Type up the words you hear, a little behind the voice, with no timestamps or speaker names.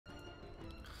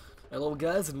Hello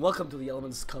guys and welcome to the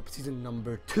Elements Cup season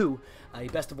number 2, a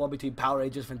best of 1 between Power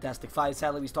Rangers Fantastic 5.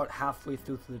 Sadly we start halfway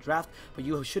through the draft, but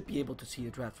you should be able to see the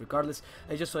draft regardless.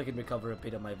 And just so I can recover a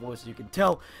bit of my voice, as you can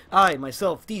tell, I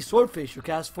myself, DSwordfish, your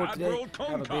cast for today,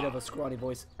 have a bit of a scrawny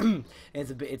voice. And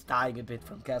it's dying a bit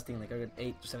from casting like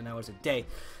 8 to 7 hours a day.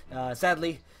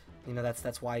 Sadly, you know,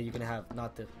 that's why you're gonna have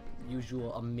not the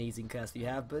usual amazing cast you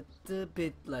have, but a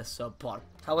bit less subpar.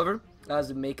 However,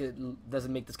 doesn't make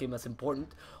this game less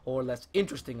important or less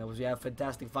interesting. As we have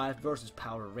Fantastic 5 versus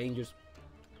Power Rangers.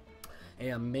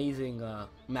 An amazing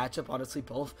matchup, honestly.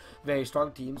 Both very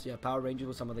strong teams. You have Power Rangers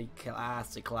with some of the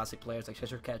classic players like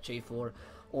Cheshire Cat, J4,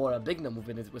 or Bignum, who've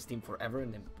been with this team forever.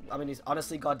 And I mean, he's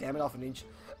honestly, goddamn it, off an inch.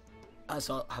 I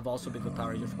have also been with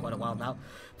Power Rangers for quite a while now.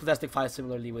 Fantastic 5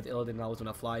 similarly with Illidan and Always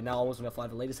Wanna Fly. Now Always Wanna Fly,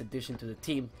 the latest addition to the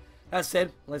team. That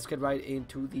said, let's get right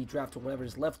into the draft or whatever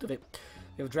is left of it.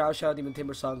 You have Drow, Shadow Demon,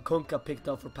 Timbersaw, Kunkka picked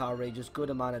up for Power Rangers. Good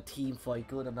amount of team fight,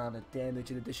 good amount of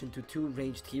damage in addition to 2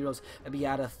 ranged heroes. And we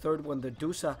add a third one. The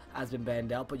Dusa has been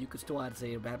banned out, but you could still add,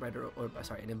 say, a Bad Rider or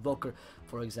sorry, an Invoker,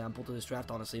 for example, to this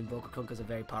draft. Honestly, Invoker Kunkka is a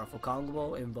very powerful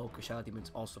combo. Invoker Shadow Demon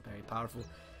is also very powerful.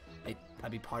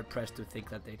 I'd be hard pressed to think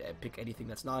that they'd pick anything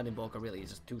that's not an Invoker. Really,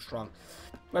 it's just too strong.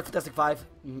 But Fantastic 5,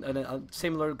 and a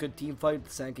similar good team fight,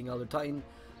 Sanking Elder Titan.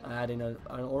 Adding an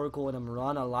Oracle and a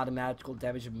Mirana, a lot of magical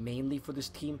damage mainly for this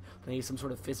team. They need some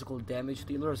sort of physical damage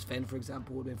dealer. Sven, for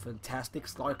example, would have been fantastic.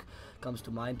 Slark comes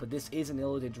to mind, but this is an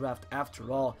Illidan draft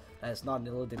after all. It's not an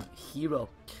Illidan hero.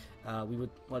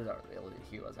 What are our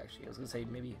Illidan heroes actually? I was gonna say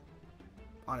maybe.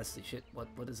 Honestly, shit, what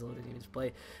does Illidan even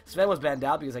play? Sven was banned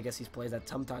out because I guess he plays that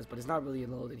sometimes, but it's not really an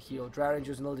Illidan hero. Drow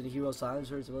Ranger's an Illidan hero.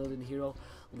 Silencer is an Illidan hero.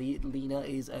 Lena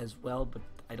is as well, but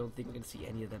I don't think we're gonna see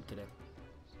any of them today.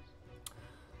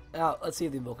 Now, let's see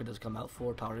if the Invoker does come out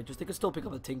for Power Rangers. They could still pick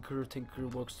up a Tinker. Tinker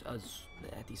works as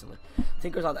decently.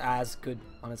 Tinker's not as good,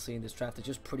 honestly, in this draft. It's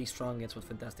just pretty strong against what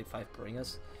Fantastic 5 bring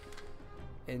us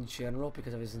in general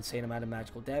because of his insane amount of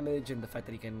magical damage and the fact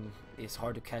that it's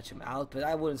hard to catch him out. But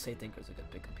I wouldn't say Tinker's a good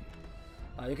pickup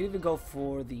here. You can even go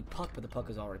for the Puck, but the Puck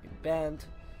has already been banned.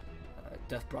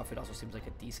 Death Prophet also seems like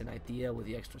a decent idea with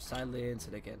the extra silence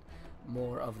and, again,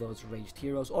 more of those ranged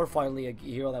heroes. Or finally, a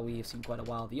hero that we have seen quite a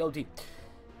while, the OD.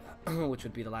 Which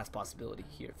would be the last possibility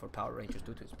here for Power Rangers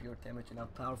due to his pure damage and how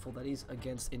powerful that is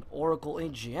against an Oracle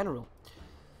in general.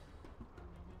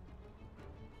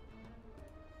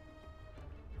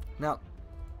 Now,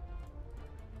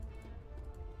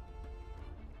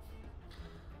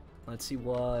 let's see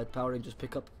what Power Rangers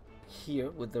pick up here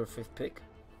with their 5th pick.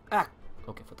 Okay,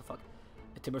 what the fuck?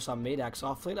 A Timbersaw made axe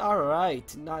offlane.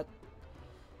 Alright,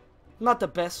 not the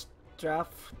best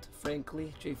draft,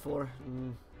 frankly. J4,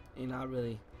 you're not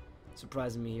really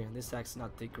surprising me here. This axe is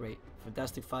not that great.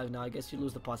 Fantastic 5 now, I guess you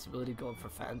lose the possibility of going for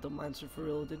Phantom Lancer for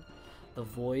Illidan. The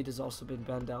Void has also been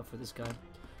banned out for this guy.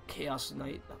 Chaos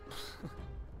Knight.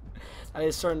 That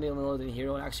is certainly an Illidan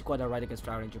hero, and actually quite alright against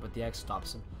Drow Ranger, but the X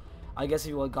stops him. I guess if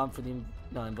you had gone for the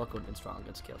Invoker would have been strong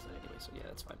against Chaos Knight anyway, so yeah,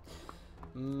 that's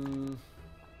fine.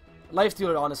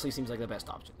 Lifestealer honestly seems like the best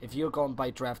option. If you're going by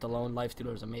draft alone,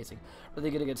 Lifestealer is amazing. Really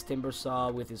good against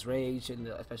Timbersaw with his rage, and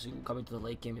especially coming to the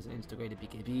late game is an integrated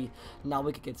BKB. Not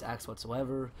weak against Axe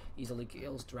whatsoever. Easily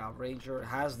kills Drow Ranger.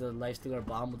 Has the Lifestealer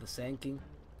bomb with the Sanking.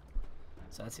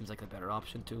 So that seems like a better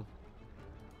option too.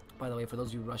 By the way, for those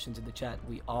of you Russians in the chat,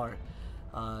 we are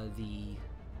the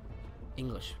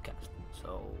English cast.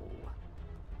 So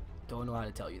don't know how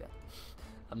to tell you that.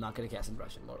 I'm not going to cast in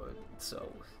Russian,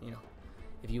 so, you know.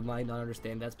 If you might not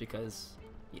understand, that's because,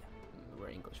 yeah, we're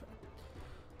English, right?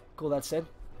 Cool, that said,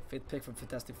 5th pick from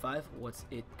Fantastic 5. What's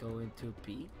it going to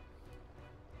be?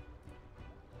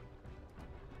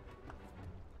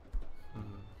 You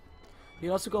can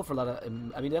also go for a lot of,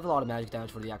 I mean, they have a lot of magic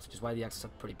damage for the axe, which is why the axe is a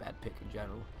pretty bad pick in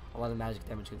general. A lot of magic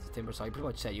damage against the Timber, so you pretty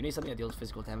much say you need something that deals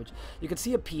physical damage. You can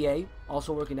see a PA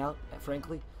also working out,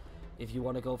 frankly. If you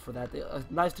want to go for that,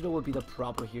 Lifestealer would be the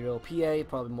proper hero. PA,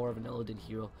 probably more of an Illidan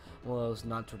hero. One of those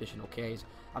non-traditional Ks.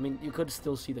 I mean, you could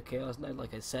still see the Chaos Knight,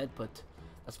 like I said, but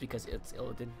that's because it's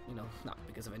Illidan, you know, not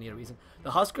because of any other reason.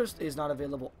 The Huskers is not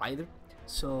available either,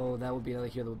 so that would be another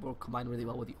hero that would work combined really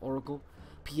well with the Oracle.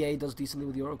 PA does decently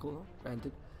with the Oracle, though,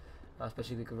 granted.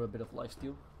 Especially if you could run a bit of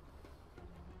lifesteal.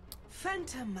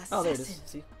 Phantom Assassin. Oh, there it is.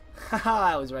 See?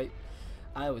 Haha, I was right.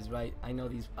 I was right. I know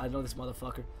this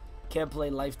motherfucker. Can't play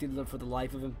Lifestealer for the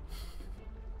life of him.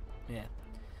 Yeah.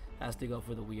 Has to go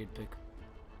for the weird pick.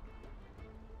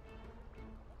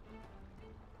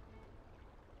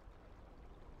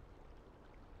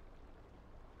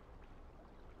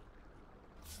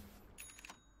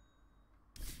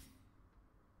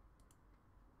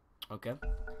 Okay.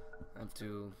 I have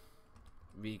to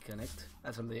reconnect.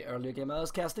 That's from the earlier game I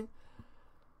was casting.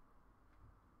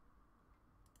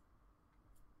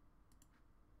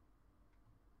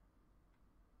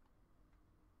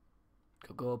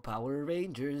 Go Power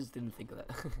Rangers. Didn't think of that.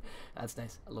 That's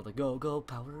nice. I love the Go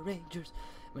Power Rangers.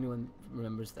 If anyone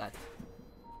remembers that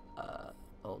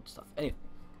old stuff. Anyway,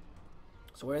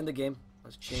 so we're in the game.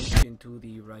 Let's change into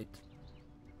the right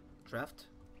draft.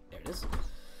 There it is.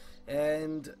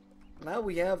 And now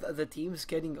we have the teams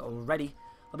getting ready.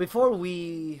 But before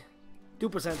we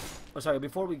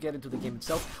before we get into the game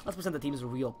itself, let's present the teams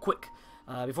real quick.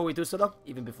 Before we do so though,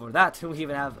 even before that, we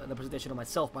even have the presentation of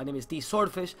myself. My name is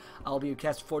DSwordfish. I'll be your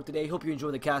cast for today. Hope you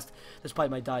enjoy the cast, despite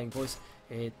my dying voice.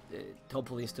 It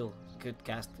hopefully is still a good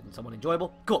cast and somewhat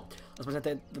enjoyable. Cool. Let's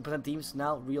present teams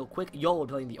now real quick. Yo will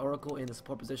be playing the Oracle in the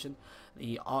support position.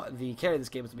 The carry of this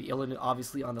game is to be Illidan,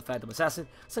 obviously, on the Phantom Assassin.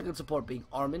 Second support being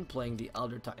Armin, playing the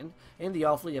Elder Titan. In the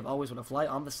offlane, you have Always Wanna Fly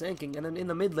on the Sand King. And then in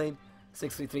the mid lane,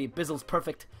 633 Bizzle's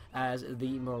Perfect as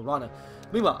the Morana.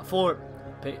 Meanwhile, for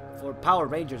Power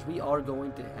Rangers, we are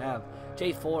going to have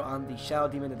J4 on the Shadow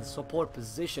Demon in the support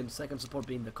position. Second support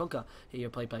being the Kunkka, here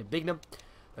played by Bignum.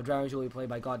 The Dragon will be played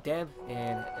by Goddamn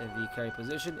in the carry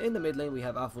position. In the mid lane, we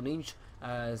have Afuninj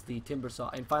as the Timber Saw.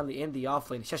 And finally, in the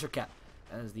off lane, Cheshire Cat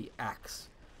as the Axe.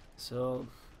 So,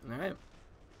 alright.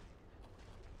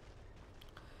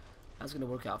 That's going to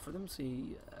work out for them,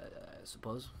 see, I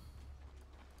suppose.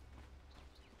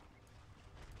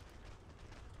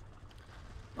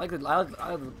 I like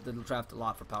the draft a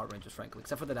lot for Power Rangers, frankly,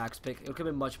 except for that Axe pick. It could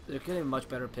have been much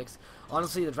better picks.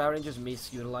 Honestly, the Power Rangers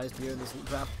misutilized here in this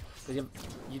draft because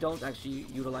you don't actually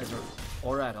utilize her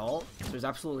aura at all. There's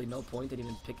absolutely no point in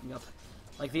even picking up.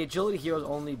 Like the agility heroes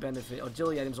only benefit,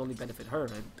 agility items only benefit her,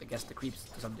 and I guess the creeps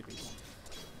to some degree.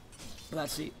 But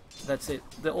that's it.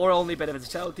 The aura only benefits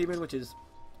the Shadow Demon, which is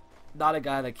not a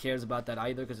guy that cares about that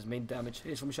either, because his main damage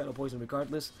is from Shadow Poison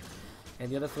regardless. And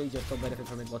the other three just don't benefit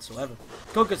from it whatsoever.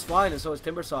 Kunkka's fine, and so is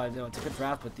Timbersaw. You know, it's a good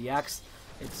draft, but the Axe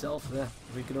itself,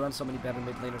 we could run so many better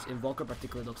mid laners. Invoker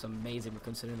particularly looks amazing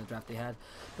considering the draft they had.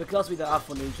 But it could also be that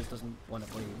Afuninj just doesn't want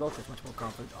to play Invoker. It's much more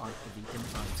confident on the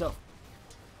Timbersaw himself.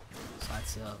 So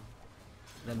that's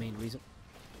the main reason.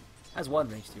 Has one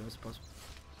ranged hero, I suppose.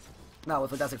 Now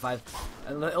with Fantastic 5,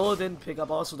 Illidan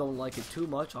pickup, also don't like it too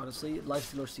much, honestly.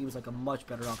 Lifestealer seems like a much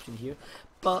better option here,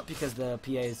 but because the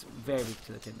PA is very weak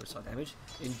to the Timber Saw damage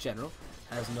in general,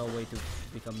 has no way to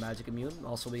become magic immune,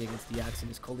 also weak against the Axe and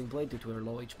his Colding Blade due to her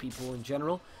low HP pool in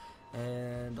general,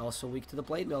 and also weak to the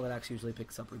Blade Mail that Axe usually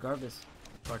picks up regardless,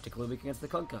 particularly weak against the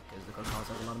Kunkka, because the Kunkka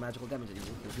also has a lot of magical damage that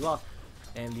usually kills you off.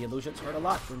 And the illusions hurt a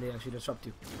lot when they actually disrupt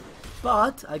you.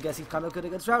 But I guess he's kind of good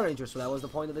against Dragon Ranger, so that was the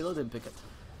point of the Illidan pickup.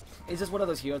 It's just one of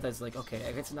those heroes that's like, okay,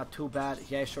 I guess it's not too bad.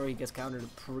 Yeah, sure, he gets countered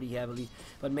pretty heavily,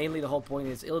 but mainly the whole point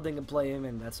is Illidan can play him,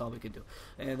 and that's all we can do.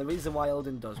 And the reason why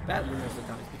Illidan does badly most of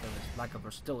the time is because of his lack of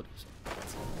versatility. So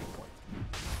that's the big point.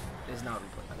 It is not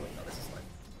replay, by the way. No, this is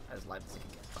live. As live as it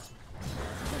can get.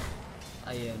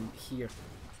 I am here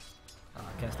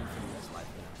casting for you guys live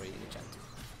for you to chat to.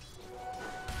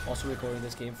 Also recording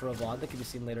this game for a VOD that can be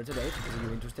seen later today. If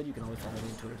you're interested, you can always follow me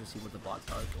on Twitter to see what the VODs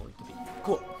are going to be.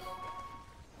 Cool.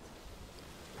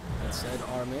 That said,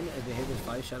 Armin, as they hit his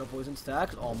 5 Shadow Poison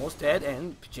stacks, almost dead,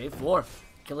 and J4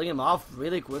 killing him off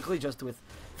really quickly just with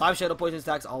 5 Shadow Poison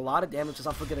stacks, a lot of damage. Just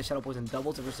not forget that Shadow Poison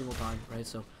doubles every single time, right?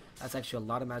 So that's actually a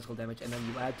lot of magical damage, and then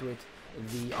you add to it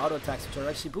the auto attacks, which are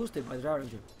actually boosted by the Dragon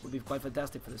Ranger. Would be quite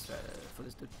fantastic for this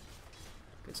dude.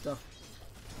 Good stuff.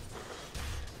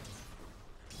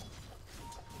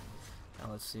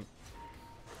 Now let's see.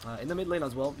 In the mid lane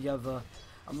as well, you have a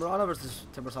Morana versus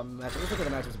Timbersaw matchup. Let's look at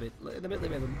the matchups a bit. In the mid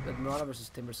lane, we have a Morana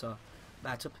versus Timbersaw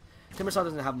matchup. Timbersaw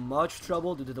doesn't have much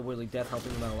trouble due to the Whirling Death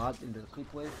helping him out a lot in the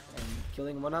creep wave and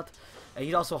killing and whatnot. And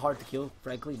he's also hard to kill,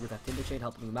 frankly, with that Timber Chain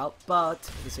helping him out. But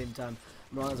at the same time,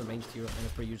 Morana's a ranged hero, and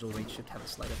as per usual, range should have a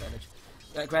slight advantage.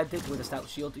 Granted, with a stout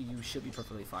shield, you should be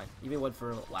perfectly fine. Even went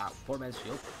for poor man's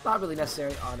shield. Not really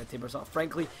necessary on a Timbersaw.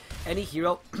 Frankly, any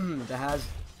hero that has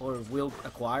or will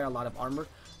acquire a lot of armor,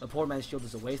 the poor man's shield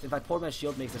is a waste. In fact, poor man's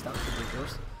shield makes the stout shield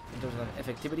worse in terms of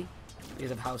effectivity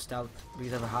because of how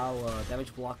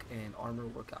damage block and armor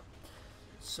work out.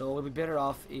 So it would be better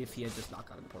off if he had just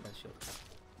knocked out the poor man's shield.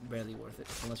 Barely worth it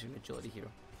unless you're an agility hero.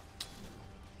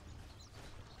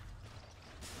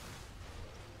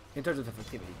 In terms of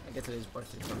effectivity, I guess it is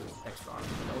worth it in terms of extra armor,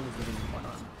 but only giving him 1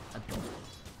 arm at most.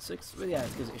 6, well, yeah,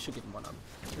 because it should give him 1 arm.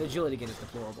 The agility gain is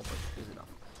deplorable, but is enough.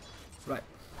 Right.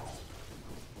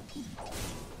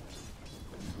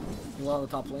 Meanwhile, on the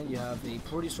top lane, you have a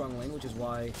pretty strong lane, which is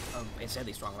why,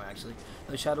 insanely strong lane actually.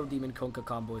 The Shadow Demon Kunkka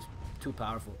combo is too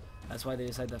powerful. That's why they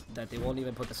decided that they won't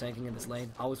even put the Sand King in this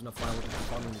lane. Always gonna fly with the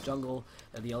farm in the jungle,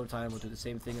 and the other time we'll do the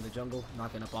same thing in the jungle.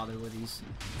 Not gonna bother with these,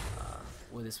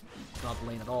 with this top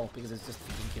lane at all, because it's just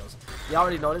feeding kills. You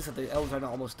already noticed that the Elder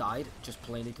almost died, just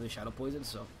plainly to the Shadow Poison,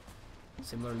 so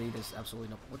similarly, there's absolutely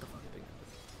no... What the fuck?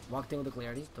 Walked in with the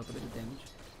clarity, took a bit of damage,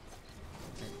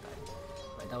 and died.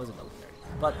 Right, that was a double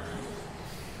clarity.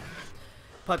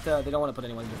 But they don't want to put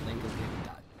anyone in this lane because they would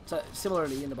die. So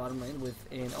similarly in the bottom lane with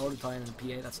an Overtime and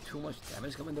PA, that's too much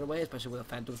damage coming their way, especially with a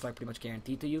Phantom Strike pretty much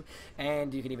guaranteed to you,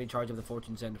 and you can even charge up the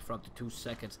Fortune Sender for up to 2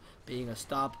 seconds, being a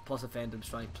stop plus a Phantom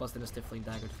Strike plus then a Stifling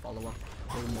Dagger to follow up,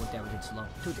 a little more damage and slow.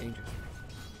 Too dangerous.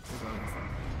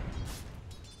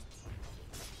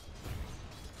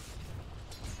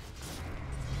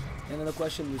 And then the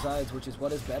question resides, which is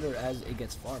what is better as it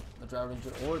gets farmed, the Drow Ranger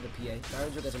or the PA. Drow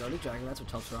Ranger gets an early Dragon Lance,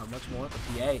 which helps her out much more.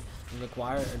 The PA can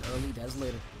require an early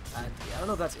Desolator. I don't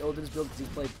know if that's Illidan's build because he's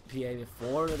played PA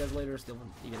before the Desolator is still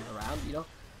even around, you know?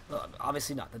 Well,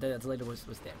 obviously not, the Desolator was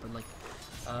there, but like,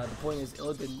 the point is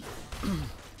Illidan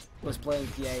was playing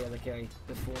PA as a carry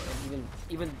before, and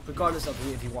even regardless of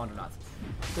if he won or not.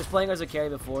 He was playing as a carry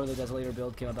before the Desolator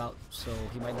build came about, so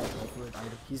he might not go for it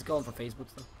either. He's going for phase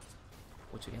boots though,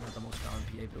 which again not the most common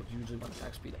PA build. Usually want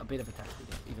attack speed, a bit of attack speed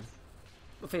even.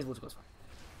 But phase boots goes fine.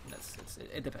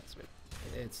 It depends,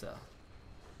 really. It's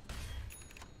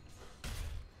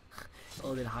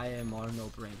Illidan high MR, no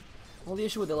brain. Well, the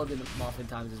issue with Illidan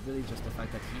oftentimes is really just the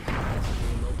fact that he has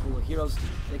a low pool of heroes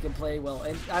they can play well.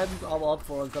 And I'm all up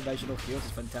for unconventional heroes.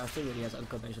 It's fantastic that he has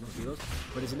unconventional heroes,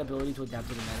 but his inability to adapt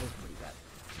to the meta is pretty bad.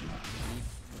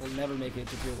 He will never make it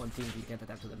to tier 1 team if he can't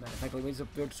adapt to the meta. In fact, when he's a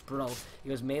Virtus Pro, it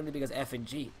was mainly because F and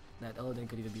G that Illidan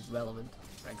could even be relevant,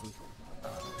 frankly.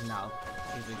 Now,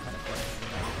 he's been kind of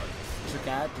questioned.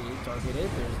 Cat being targeted,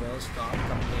 there's no Storm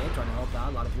coming in, trying to help out.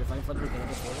 A lot of Purifying Flame getting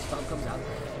before the Storm comes out.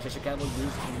 And Cat will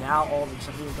use now all the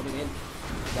stuff coming in.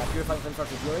 That Purifying Flame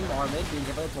starts revealing Armin, being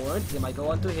hit by the Torrent. They might go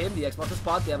onto him. The X marks the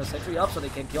spot. They have a sentry up, so they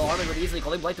can kill Armin really easily.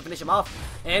 Calling Blight to finish him off.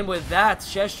 And with that,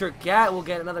 Cheshire Cat will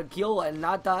get another kill and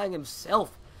not dying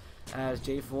himself. As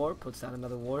J4 puts down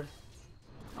another ward.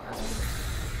 Oh, that's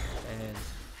good. And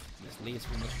just leaves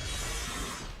pretty much.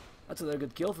 That's another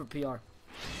good kill for PR.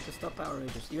 Just stop Power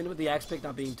Rangers. Even with the Axe pick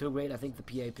not being too great, I think the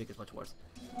PA pick is much worse.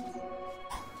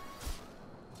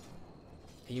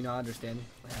 Can you not understand?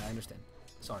 Yeah, I understand.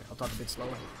 Sorry, I'll talk a bit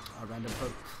slower. Random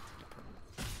perk.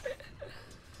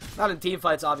 Not in team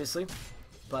fights, obviously,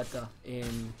 but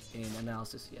in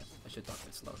analysis, yeah, I should talk a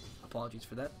bit slower. Apologies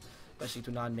for that, especially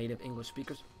to non-native English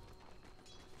speakers.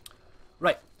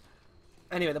 Right.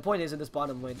 Anyway, the point is in this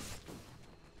bottom lane,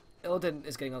 Illidan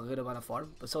is getting a good amount of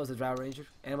farm, but so is the Drow Ranger.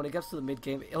 And when it gets to the mid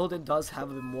game, Illidan does have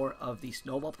a bit more of the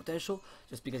snowball potential,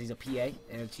 just because he's a PA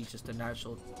and he's just a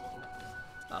natural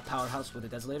powerhouse with a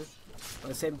Desolator. But at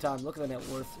the same time, look at the net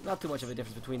worth, not too much of a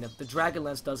difference between them. The Dragon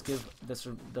Lance does give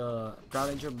the Drow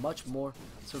Ranger much more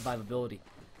survivability,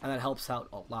 and that helps out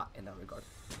a lot in that regard.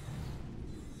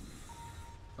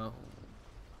 Oh.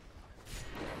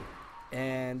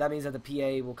 And that means that the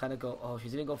PA will kind of go, oh,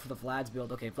 she's going to go for the Vlad's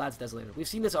build. Okay, Vlad's Desolator. We've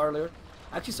seen this earlier.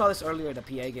 I actually saw this earlier in the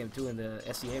PA game too, in the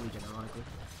SCA region, ironically.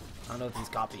 I don't know if he's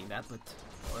copying that, but,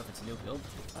 or if it's a new build.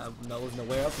 I wasn't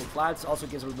aware of. But Vlad's also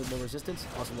gives a little bit more resistance.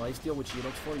 Also lifesteal, which he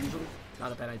looks for usually.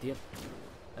 Not a bad idea.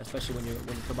 Especially when you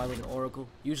combine with an Oracle.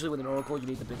 Usually with an Oracle, you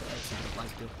need the big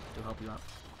lifesteal to help you out.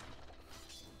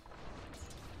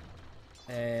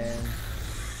 And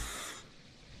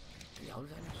how does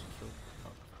that actually kill?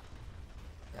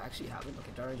 I actually haven't.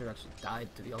 Okay, Drow Ranger actually died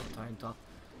to the Overtime top.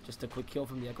 Just a quick kill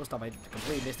from the Echo Stop. I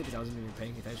completely missed it because I wasn't even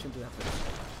paying attention to that.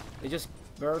 They just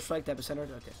Burrow Strike the Epicenter.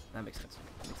 Okay, that makes sense.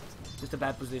 Just a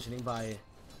bad positioning by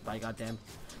Goddamn.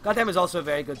 Goddamn is also a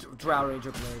very good Drow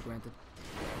Ranger player, granted.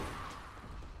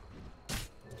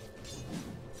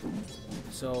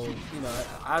 So, you know,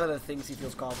 out of the things he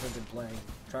feels confident in playing,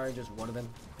 Drow Ranger is one of them.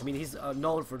 I mean, he's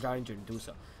known for Drow Ranger and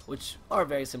Dusa, which are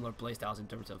very similar playstyles in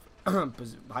terms of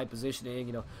high positioning,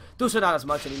 you know. Dusa not as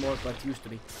much anymore, but used to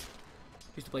be.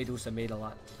 Used to play Dusa, made a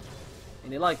lot.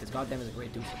 And they liked it. Goddamn is a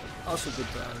great Dusa. Also good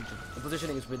for Drow Ranger. The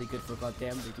positioning is really good for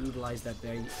Goddamn. They utilize that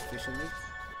very efficiently,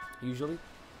 usually.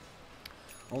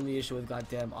 Only issue with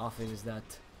Goddamn often is that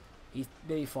he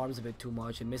maybe farms a bit too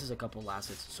much and misses a couple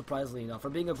assets. Surprisingly enough, for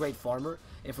being a great farmer,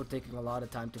 if we're taking a lot of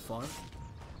time to farm,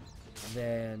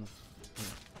 then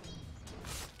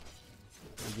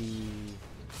the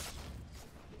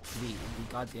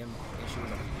Goddamn issue is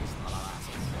that he misses a lot of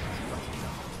assets.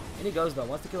 In he goes though,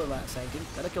 wants to kill a Sand King.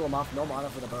 Gotta kill him off, no mana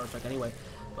for the Burrow Strike anyway.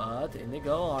 But in they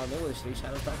go, Armin with 3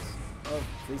 Shadow Stacks. Oh,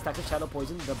 3 stacks of Shadow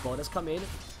Poison. The bonus come in.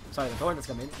 Sorry, the Thorn has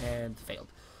come in and failed.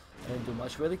 I didn't do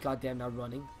much really. Goddamn, now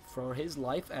running for his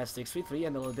life as 633,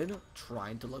 and Illidan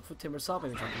trying to look for Timbersaw,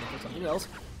 maybe trying to look for something else.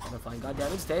 Gonna find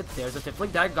Goddamn instead. There's a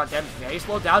Tiefling Dagger. Goddamn, very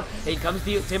slowed down. In comes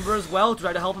the Timber as well to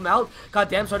try to help him out.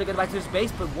 Goddamn, trying to get back to his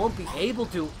base, but won't be able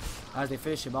to as they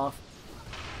finish him off.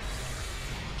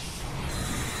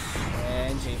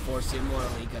 And J4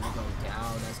 similarly gonna go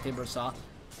down as Timbersaw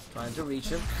trying to reach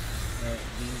him. And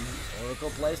the Oracle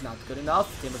plays not good enough.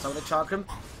 Timbersaw with the Chakram.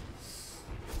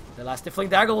 The last Tiefling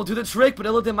Dagger will do the trick, but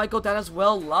Illidan might go down as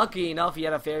well. Lucky enough, he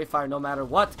had a Fairy Fire no matter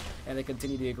what. And they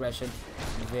continue the aggression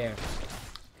there.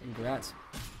 Congrats.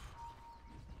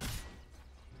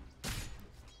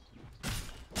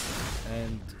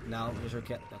 And now here's your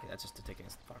cat. Okay, that's just to take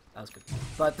against the farm. That was good.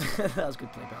 But that was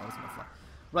good play, but I was not fun.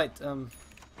 Right,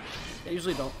 I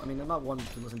usually don't. I mean, I'm not one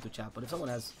to listen to chat, but if someone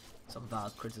has some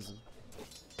valid criticism,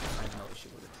 I have no issue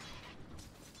with it.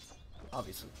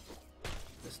 Obviously.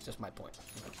 This is just my point.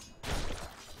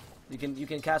 You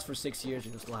can cast for 6 years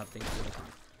and you'll still have things to do.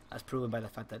 As proven by the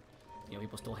fact that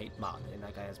people still hate Mod, and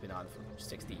that guy has been on for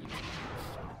 60 years.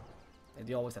 And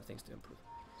they always have things to improve.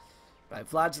 Right,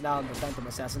 Vlad's now the Phantom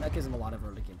Assassin. That gives him a lot of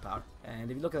early game power.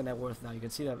 And if you look at the net worth now, you can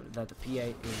see that the PA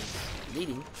is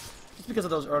leading. Just because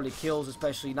of those early kills,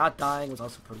 especially not dying was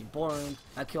also pretty boring.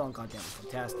 That kill on Goddamn was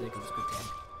fantastic. It was a good tank.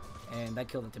 And that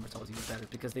kill on Timbersaw was even better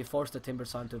because they forced the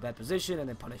Timbersaw into a bad position and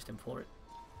then punished him for it.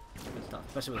 Good stuff,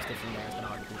 especially with Tiefling Dagger. It's been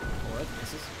hard to do for it.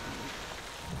 Misses.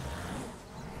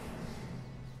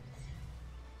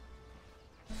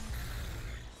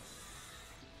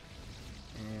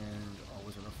 And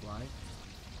always gonna fly.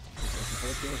 Looking for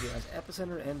the kill here as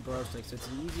Epicenter and Burst. So it's an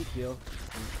easy kill.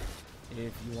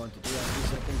 If you want to do that 2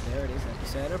 seconds, there it is.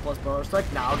 Epicenter plus Burrow Strike.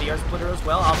 Now the Air Splitter as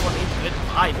well. Alpha needs good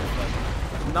fight, but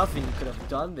nothing you could have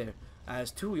done there.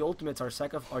 As 2 ultimates are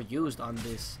used on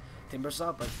this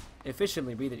Timbersaw, but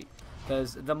efficiently, really.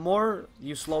 Because the more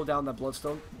you slow down that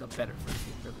Bloodstone, the better for the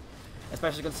team, really.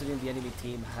 Especially considering the enemy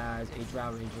team has a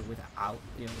Drow Ranger without,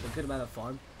 with a good amount of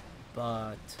farm.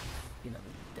 But,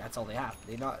 that's all they have.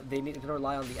 They need to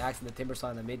rely on the Axe and the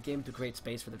Timbersaw in the mid game to create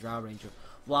space for the Drow Ranger.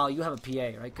 While you have a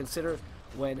PA, right? Consider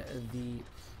when the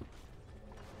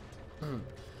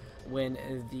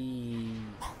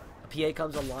PA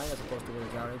comes online as opposed to when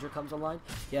the Drow Ranger comes online.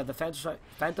 You have the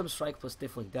Phantom Strike plus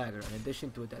Tiefling Dagger in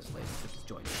addition to a Desolator, which is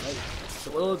joined, right?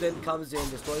 So Illidan comes in,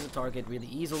 destroys the target really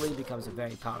easily, becomes a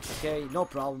very powerful carry, no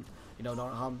problem, no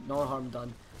harm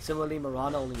done. Similarly,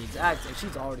 Mirana only needs Axe, and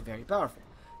she's already very powerful.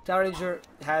 Drow Ranger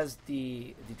has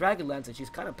the Dragon Lance, and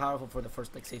she's kind of powerful for the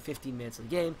first, say, 15 minutes of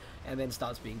the game, and then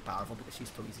stops being powerful because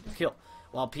she's too easy to kill.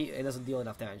 While it doesn't deal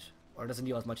enough damage, or doesn't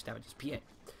deal as much damage as PA.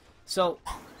 So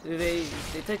they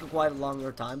take quite a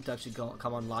longer time to actually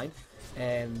come online,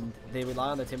 and they rely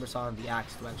on the Timbersaw and the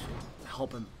Axe to actually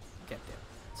help him get there.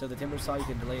 So the Timbersaw, you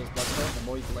can delay his Bloodstone. The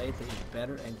more you delay it, the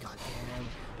better. And goddamn,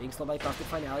 being slowed by Caustic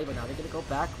Finale, but now they're gonna go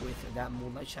back with that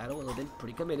Moonlight Shadow. Illidan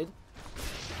pretty committed.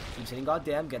 Keeps hitting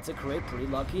Goddamn, gets a crit, pretty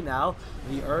lucky now.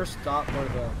 The Earth Stomp or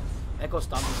the Echo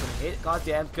Stomp is gonna hit.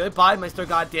 Goddamn, goodbye, Mr.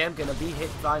 Goddamn. Gonna be hit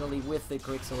finally with the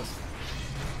Crixilus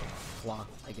Claw,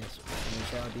 I guess. And the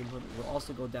Shadow Demon will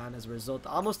also go down as a result,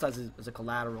 almost as a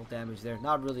collateral damage there.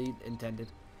 Not really intended.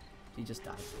 He just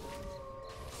died.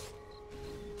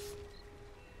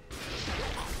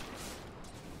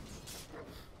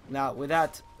 Now, with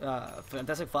that,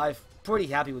 Fantastic 5, pretty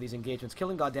happy with these engagements.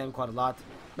 Killing Goddamn quite a lot.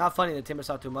 Not funding the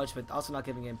Timbersaw too much, but also not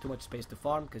giving him too much space to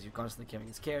farm, because you're constantly carrying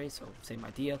his carry, so same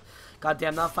idea.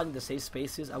 Goddamn, not finding the safe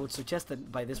spaces. I would suggest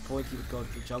that by this point he would go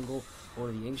to the jungle or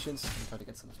the Ancients and try to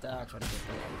get some stacks, try to get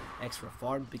the extra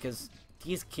farm, because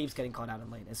he keeps getting caught out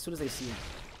in lane. As soon as they see him,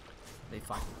 they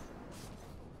fight him.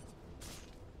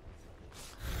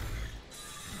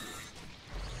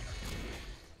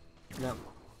 Now,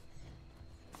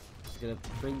 gonna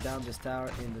bring down this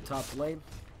tower in the top lane.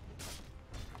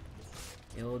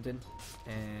 Illidan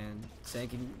and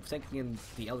sinking in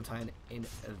the Elder Titan in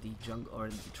the jungle or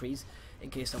in the trees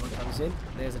in case someone comes in.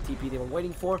 There's a TP they were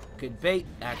waiting for. Good bait.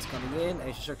 Axe coming in.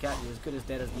 A Cheshire Cat is as good as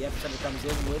dead as the Epicenter comes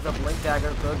in with a Blink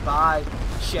Dagger. Goodbye,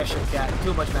 Cheshire Cat.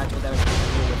 Too much magical damage to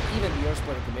deal with. Even the Earth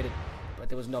Splitter committed, but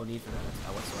there was no need for that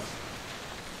whatsoever.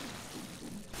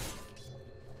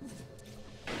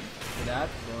 That,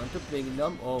 going to ping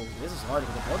them. Oh, this is hard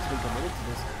because the boat's been committed to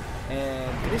this.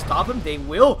 And can they stop him? They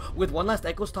will! With one last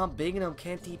Echo Stomp, Bingham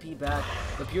can't TP back.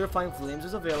 The Purifying Flames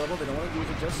is available. They don't want to use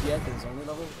it just yet because it's only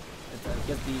level. It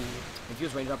gets the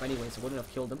Infused Range up anyway, so it wouldn't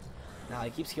have killed him. Now he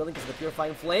keeps healing because of the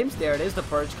Purifying Flames. There it is. The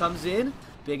Purge comes in.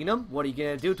 Bingham, what are you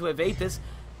going to do to evade this?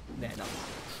 Nah, no.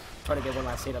 Try to get one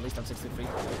last hit at least on 63.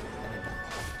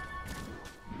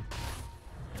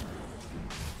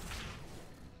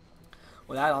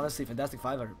 Well, that honestly, Fantastic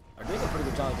 5 are doing a pretty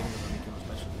good job of getting the early kill,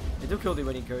 especially. They do kill the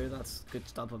Radiant Courier. That's good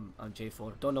stomp on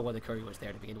J4. Don't know why the Courier was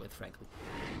there to begin with, frankly.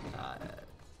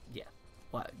 Yeah.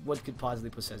 What could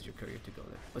possibly possess your Courier to go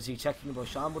there? Was he checking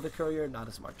Roshan with the Courier? Not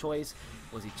a smart choice.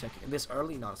 Was he checking this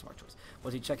early? Not a smart choice.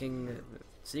 Was he checking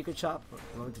Secret Shop? Or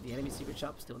going to the enemy Secret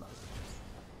Shop? Still not a smart choice.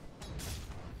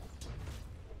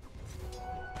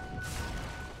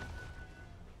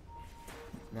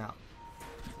 Now,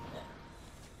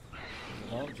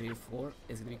 well, J4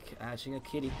 is going to be catching a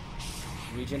kitty.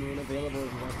 Regen rune available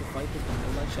if he wants to fight this.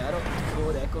 Moonlight Shadow.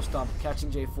 Good Echo Stomp. Catching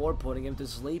J4, putting him to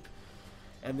sleep.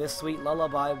 And this sweet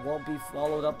lullaby won't be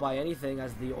followed up by anything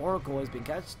as the Oracle has been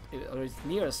catched, or is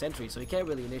near a sentry, so he can't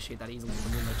really initiate that easily with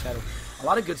the Moonlight Shadow. A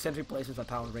lot of good sentry placements by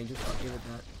Power Rangers, I'll give it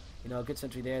that. You know, a good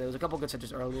sentry there. There was a couple good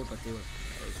sentries earlier, but they were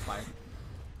expired.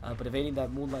 But evading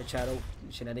that Moonlight Shadow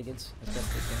shenanigans as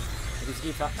best they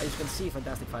can. As you can see,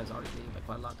 Fantastic Five is already leading by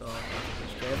quite a lot. Oh,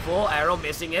 careful. Arrow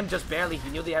missing him just barely. He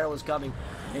knew the arrow was coming.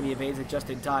 And he evades it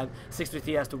just in time.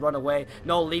 633 has to run away.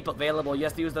 No leap available. He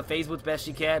has to use the phase boots best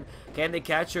she can. Can they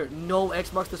catch her? No.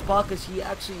 X marks the spot because he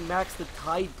actually maxed the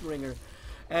Tidebringer.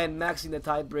 And maxing the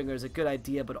Tidebringer is a good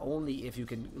idea, but only if you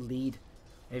can lead.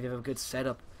 If you have a good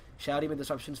setup. Shadow Demon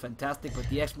Disruption is fantastic, but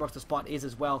the X marks the spot is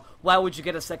as well. Why would you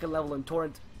get a second level in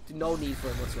Torrent? No need for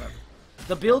it whatsoever.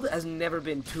 The build has never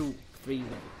been 2-3-1.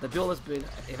 The build has been,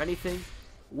 if anything,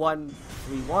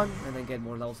 1-3-1, and then get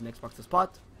more levels in X marks the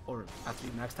spot, or after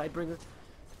you max Tidebringer,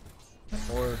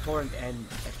 or Torrent and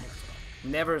X marks the spot.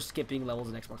 Never skipping levels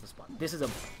in X marks the spot. This is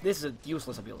a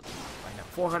useless ability right now.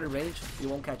 400 range, you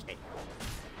won't catch 8.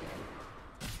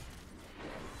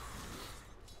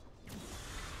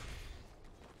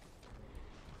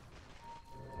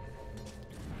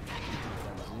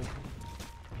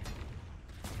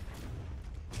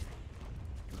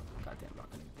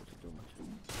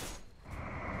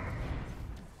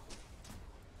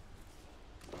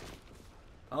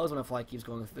 I always want to fly keeps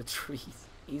going through the trees.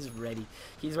 He's ready.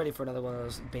 He's ready for another one of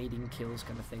those baiting kills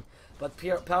kind of thing. But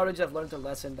Power Rangers have learned their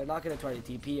lesson. They're not going to try to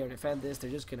TP or defend this.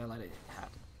 They're just going to let it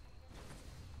happen.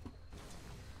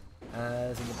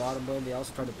 As in the bottom lane, they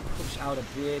also try to push out a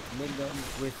bit, make them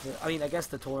with... I mean, I guess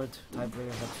the Torrent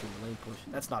Tidebringer helps you in the lane push.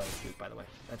 That's not a streak, by the way.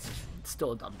 That's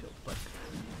still a dumb build.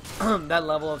 But that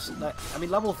level of... I mean,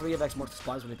 level 3 of X marks the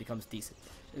spot is when it becomes decent.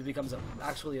 It becomes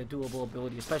actually a doable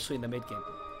ability, especially in the mid game.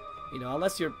 You know,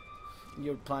 unless you're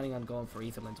planning on going for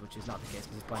Etherlands, which is not the case,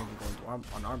 because he's planning on going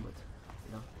to on Armlet.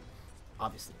 You know,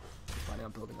 obviously, he's planning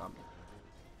on building Armlet.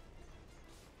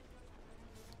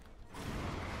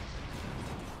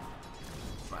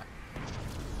 Right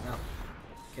now,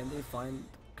 can they find?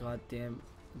 Goddamn,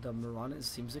 the Mirana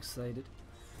seems excited.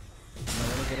 I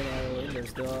want to get an arrow in.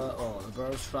 There's the the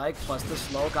Burrow Strike plus the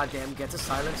slow. Goddamn, gets a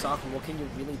silence off. What can you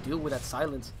really do with that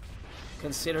silence?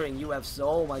 Considering you have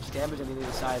so much damage on the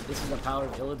other side. This is the power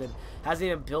of Illidan. Hasn't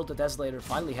even built the Desolator.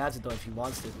 Finally has it though if he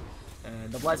wants to.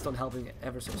 And the Bloodstone helping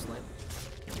ever so slightly.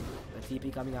 The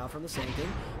TP coming out from the same thing.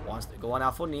 Wants to go on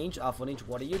Alpha Ninja. Alpha Ninja,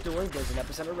 what are you doing? There's an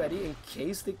epicenter ready in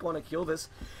case they want to kill this.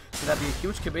 So that'd be a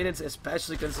huge commitment,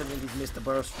 especially considering he's missed the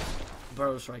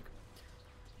Burrow Strike.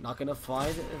 Not gonna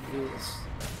find this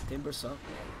Timber Sub.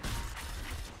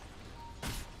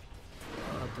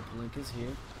 The blink is here.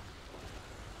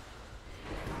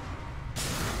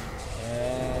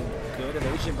 And good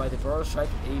evasion by the Burrow Strike,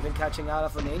 even catching out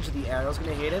of an Angel. The arrow's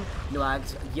gonna hit him. No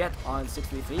ags yet on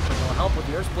 633, but no help with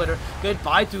the Earth Splitter.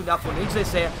 Goodbye to that for Ninja, they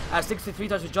say, as 633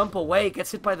 tries to jump away,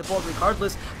 gets hit by the bolt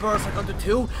regardless. Burrow Strike onto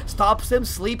 2, stops him,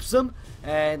 sleeps him,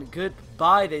 and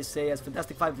goodbye, they say, as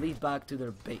Fantastic Five lead back to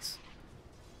their base.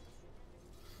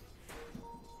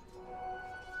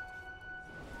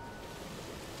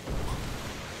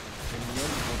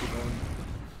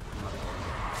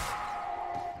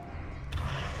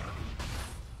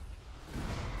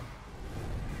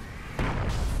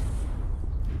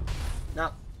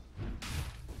 Now,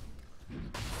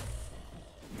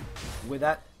 with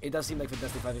that, it does seem like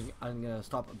Fantastic Five are going to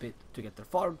stop a bit to get their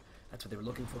farm. That's what they were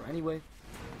looking for anyway.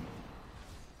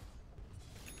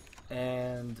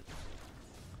 And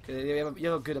you have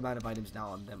a good amount of items now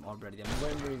on them already. I'm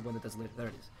wondering when the Desolator, there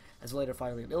it is. Desolator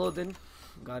finally on Illidan.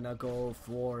 I'm gonna go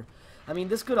for... I mean,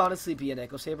 this could honestly be an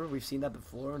Echo Saber. We've seen that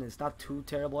before, and it's not too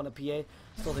terrible on a PA.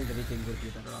 Still think that anything would be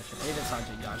a better option. Even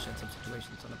Sanjay Yasha in some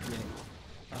situations on a PA.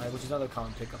 Which is another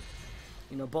common pickup.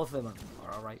 You know, both of them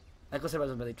are alright. Echo Saber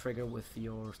doesn't really trigger with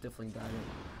your Stifling Dagger,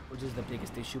 which is the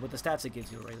biggest issue, but the stats it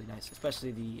gives you are really nice,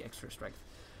 especially the extra strength.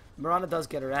 Mirana does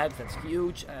get her egg, that's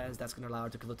huge, as that's going to allow her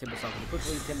to kill the Timber Saw really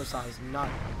quickly. Timber Saw is not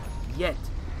yet,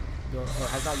 or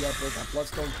has not yet built that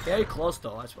Bloodstone. Very close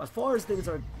though, as far as things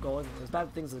are going, as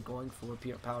bad things are going for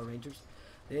Power Rangers,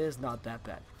 it is not that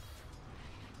bad.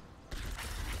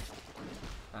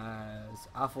 As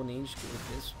Awful Ninja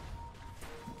with this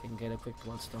can get a quick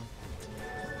bloodstone.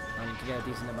 You can get a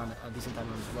decent time on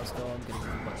his bloodstone, getting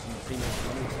premium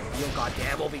money. Yo,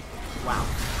 goddamn, Obi. Wow.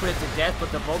 Crit to death,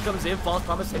 but the bow comes in, false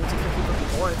promise, saving 650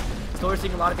 from the orange. Still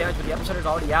receiving a lot of damage, but the epicenter's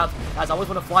already out. As Always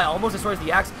Wanna Fly almost destroys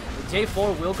the axe. The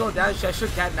J4 will go down. Cheshire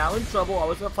Cat now in trouble.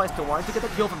 Always Wanna Fly still wanting to get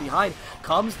the kill from behind.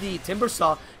 Comes the Timber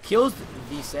Saw, kills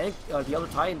the other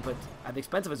Titan, but at the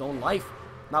expense of his own life.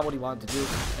 Not what he wanted to do.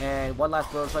 And one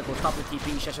last Burrow Strike will stop the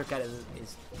TP. Cheshire Cat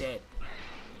is dead.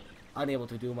 Unable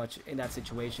to do much in that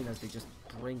situation as they just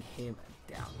bring him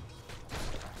down.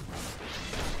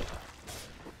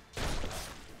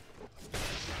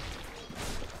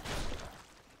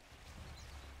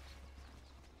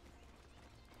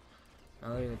 Now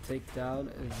they're going to take down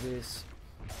this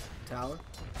tower.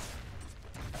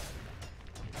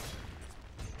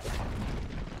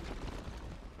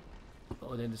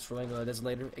 Oh, then destroying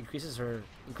Desolator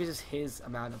increases his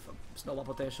amount of snowball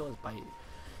potential by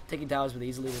taking towers really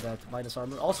easily with that minus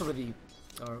armor. Also really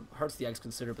hurts the X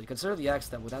considerably. Consider the X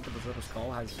that without the Berserker's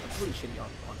Call has a pretty shitty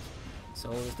armor on it.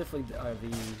 So it's definitely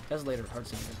the Desolator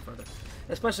hurts him even further.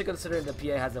 Especially considering the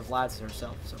PA has the Vlads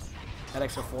herself. So that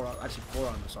extra 4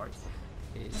 armor, sorry,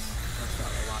 helps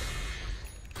out a lot.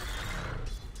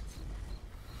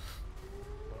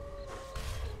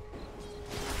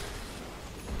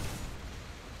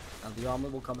 Now the armor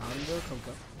will come out in the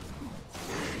Kunkka,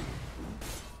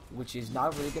 which is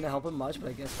not really going to help him much, but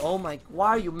I guess... Oh my... Why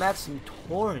are you maxing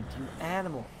Torrent, you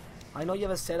animal? I know you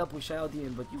have a setup with Shadow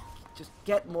Demon, but you just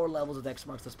get more levels of X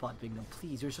marks the spot, Bignum.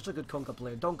 Please, you're such a good Kunkka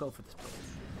player. Don't go for this build.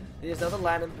 There's another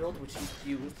Landon build, which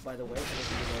he used, by the way.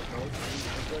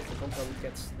 The Kunkka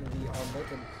gets the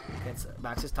armlet and gets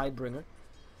maxes Tidebringer.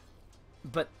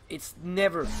 But it's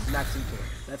never maxing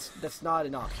Torrent. That's not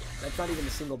an option. That's not even a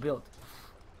single build.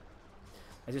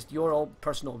 It's just your own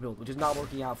personal build, which is not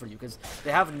working out for you because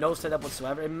they have no setup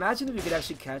whatsoever. Imagine if you could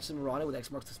actually catch them around it with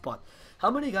X marks the spot. How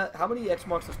many X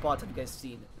marks the spots have you guys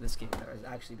seen in this game that has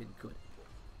actually been good?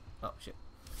 Oh shit!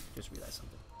 Just realized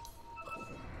something.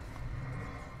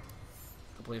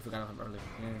 Completely forgot about him earlier.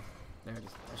 Yeah, there it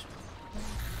is.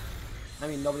 I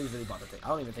mean, nobody's really bought the ticket. I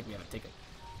don't even think we have a ticket,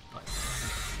 but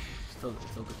still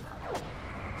good to have.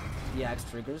 The axe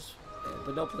triggers.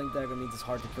 But no Blink Dagger means it's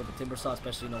hard to kill the Timber Saw,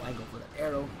 especially no angle for that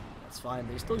arrow. That's fine.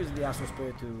 They're still using the Astral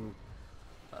Spirit to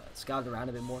scout around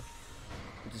a bit more,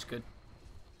 which is good.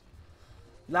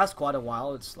 It lasts quite a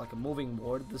while. It's like a moving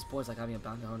ward at this point. It's like having a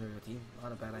bounty hunter in your team.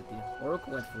 Not a bad idea.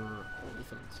 Oracle went for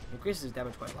defense. Increases his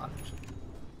damage quite a lot, actually.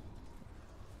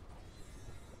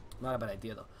 Not a bad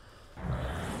idea, though.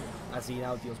 As he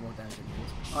now deals more damage than he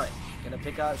deals. Alright, gonna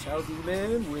pick out Shadow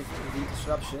Demon with the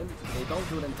Disruption. They don't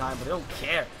do it in time, but they don't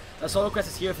care. The Solar Crest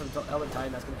is here for the Elder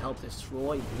Titan. That's gonna help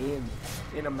destroy him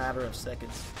in a matter of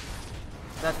seconds.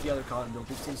 That's the other common build.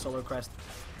 We've seen Solar Crest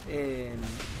in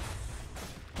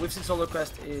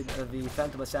the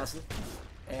Phantom Assassin,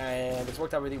 and it's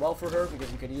worked out really well for her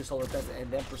because you can use Solar Crest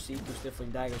and then proceed to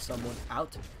Stifling Dagger someone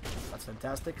out. That's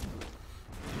fantastic.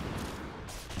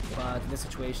 But in this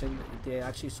situation, they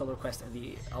actually Solar Crest and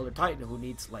the Elder Titan, who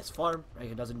needs less farm, right?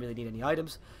 Who doesn't really need any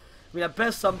items. I mean, at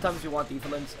best, sometimes you want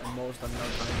Defense, and most on the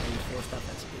Elder Titan, you use 4 stuff.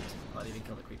 That's great. Oh, they didn't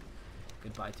kill the creep.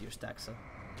 Goodbye to your stack, son.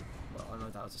 Well, I don't know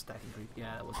if that was a stacking creep.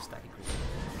 Yeah, that was a stacking creep.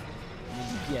 I mean,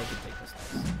 yeah, I can take this.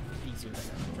 That's easier than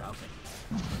a drought.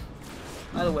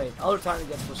 By the way, Elder Titan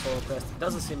gets for Solar Crest. It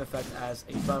doesn't seem effect as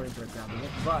a Ground Ranger grabbing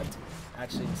it, but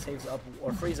actually it saves up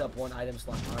or frees up 1 item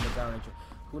slot on the Ground Ranger,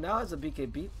 who now has a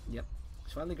BKB. Yep.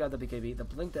 She finally grabbed the BKB. The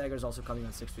Blink Dagger is also coming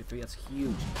on 633. That's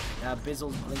huge.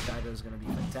 Bizzle's Blink Dagger is going to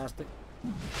be fantastic.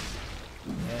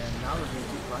 And now we're going to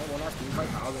keep playing. One last team fight.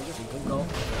 Power Rangers. He can go.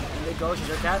 And they go. She's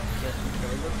your cat.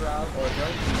 During the crowd. Or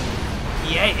during the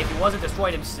PA. If he wasn't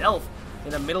destroyed himself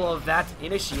in the middle of that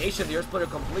initiation, the Earth Splitter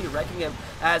completely wrecking him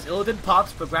as Illidan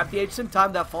pops, but grab the H in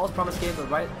time. That false promise gave the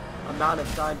right amount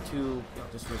of time to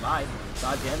just revive.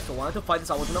 Goddamn, still wanted to fight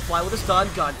this. I was gonna fly with a stun.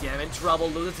 Goddamn, in trouble.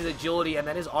 Loses his agility and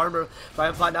then his armor. Try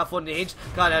and find out for Ninja.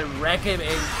 Gotta wreck him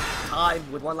in time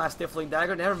with one last Stifling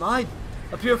Dagger. Never mind.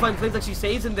 A Purifying Flames actually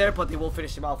saves him there, but they will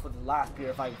finish him off with the last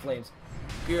Purifying Flames.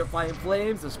 Purifying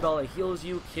Flames, the spell that heals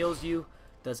you, kills you,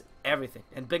 does everything.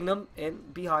 And Bignum in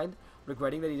behind,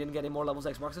 regretting that he didn't get any more levels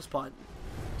X marks the spot.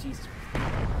 Jesus.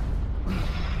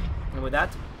 And with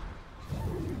that,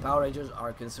 Power Rangers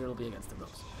are considerably against the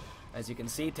ropes. As you can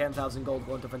see, 10,000 gold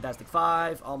going to Fantastic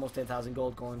 5, almost 10,000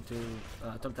 gold going to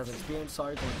 10,000 experience,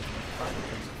 sorry, going to 5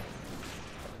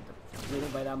 leading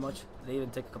by that much. They even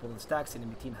take a couple of the stacks the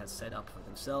enemy team has set up for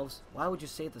themselves. Why would you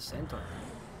say the Centaur?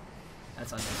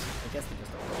 That's unnecessary. I guess they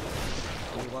just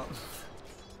don't know. Well,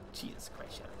 Jesus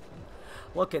Christ, Shadow.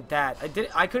 Look at that.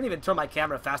 I couldn't even turn my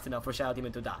camera fast enough for Shadow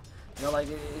Demon to die. You know, like,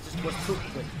 it just was too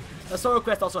quick. The Soul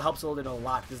Request also helps Illidan a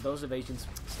lot, because those evasions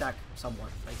stack somewhat.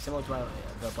 Like, similar to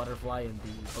the Butterfly and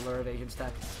the Blur evasion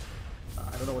stack.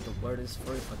 I don't know what the word is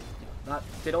for it, but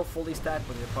they don't fully stack,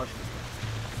 but they're partially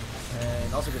stacked.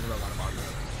 And also gives them a lot of armor.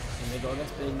 And they go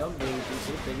against Bignum. They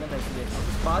see Bignum has to get on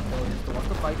the spot. They want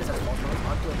to fight this as small as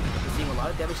onto it. They're seeing a lot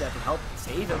of damage that can help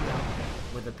save him now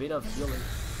with a bit of healing.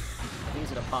 I think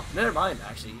he's gonna pop. Never mind,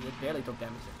 actually. It barely took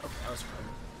damage. Okay, that was crazy.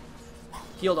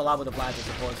 Healed a lot with the Blast,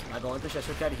 of course. I go into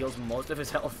Cheshire Cat, heals most of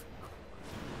his health.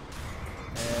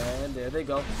 And there they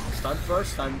go. Stun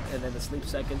first, stun, and then the sleep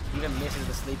second. Even misses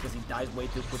the sleep because he dies way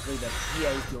too quickly. The PA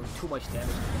is doing too much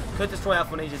damage. Could destroy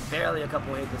Alpha-Nation, barely a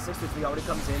couple hits. The 6-3 already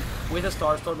comes in with a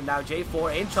Starstorm, and now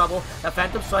J4 in trouble. A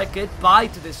Phantom Strike, goodbye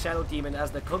to this Shadow Demon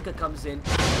as the Kunkka comes in.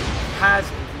 Has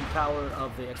the power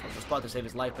of the Explosive Spot to save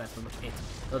his life, that's pretty much it.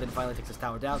 So then finally takes his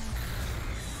tower down.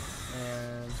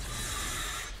 And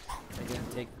again,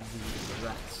 take the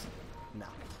rats now.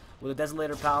 With the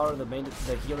Desolator power, the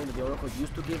healing that the Oracle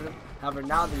used to give him. However,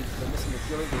 now they're missing the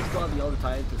healing, they still have the other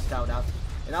time to scout out.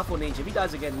 And Alpha-Ninja, if he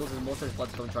dies again, loses most of his blood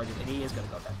stone charges, and he is going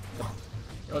to go down. Come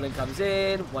on. Illidan comes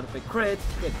in, one big crit,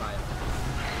 goodbye.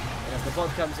 And as the bolt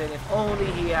comes in, if only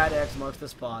he had X marks the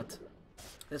spot.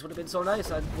 This would have been so nice,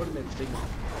 I would have been big.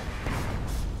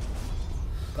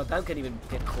 Goddamn can't even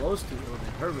get close to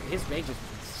Illidan. His range is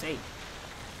insane.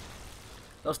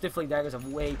 Those Stifling Daggers have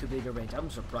way too big a range. I'm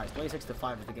surprised. 26 to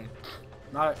 5 is the game.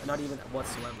 Not even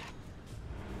whatsoever.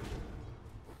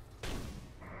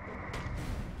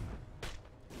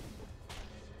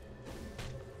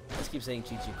 Let's keep saying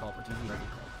GG call, but GG doesn't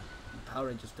call. Power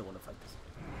Rangers still want to fight this.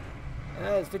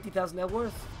 It's 50,000 net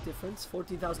worth difference,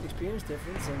 14,000 experience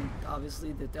difference, and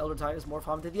obviously the Elder Titan is more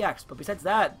farm to the Axe. But besides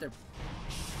that,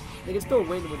 they can still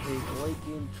win with the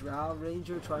Awakened Drow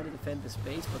Ranger trying to defend the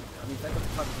space, but I mean that's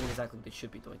probably doing exactly what they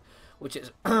should be doing, which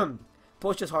is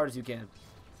push as hard as you can,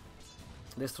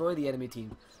 destroy the enemy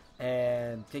team,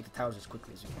 and take the towers as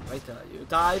quickly as you can. Right? You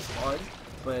dive hard,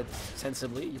 but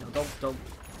sensibly. You know, don't go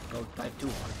dive too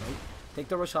hard. Right? Take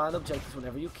the Roshan objectives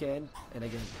whenever you can, and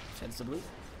again sensibly,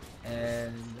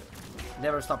 and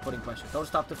never stop putting pressure. Don't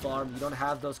stop the farm. You don't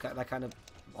have that kind of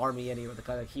army anyway, the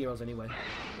kind of heroes anyway.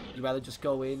 You rather just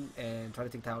go in and try to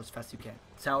take towers as fast as you can.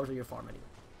 Towers are your farm anyway.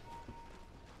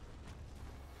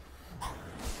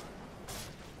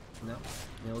 No,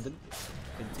 Illidan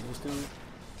continues to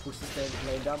push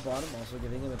the lane down bottom, also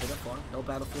giving him a bit of farm. No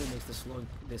battlefield makes this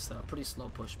pretty slow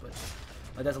push, but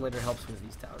a Desolator helps with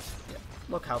these towers. Yeah,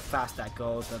 look how fast that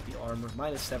goes. That the armor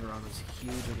 -7 armor is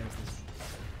huge against this.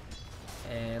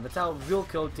 And the tower will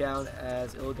go down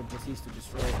as Illidan proceeds to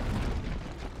destroy it.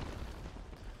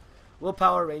 Will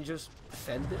Power Rangers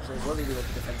defend it? So will they be able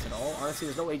to defend at all? Honestly,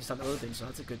 there's no Aegis on Illidan, so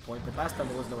that's a good point. But last time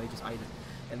there was no Aegis either.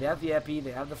 And they have the Epi,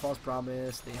 they have the False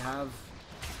Promise, they have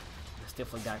the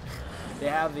Stifling Dagger. They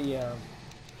have the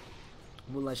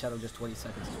Moonlight Shadow just 20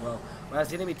 seconds as well. Whereas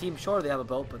the enemy team, sure, they have a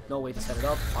boat, but no way to set it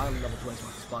up. Finally, level 20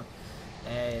 on the spot.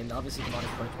 And obviously,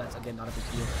 Demonic Purge, that's again not a big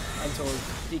deal. Until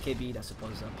DKB, I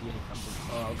suppose, PA comes in.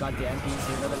 Oh, goddamn, he's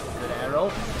in another good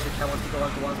arrow. Shit wants to go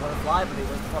on to one, want to fly, but they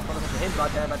waste the first one for him.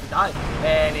 Goddamn, about to die.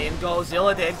 And in goes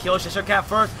Illidan, kills Cheshire Cat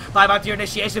first. Bye bye to your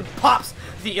initiation, pops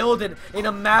the Illidan in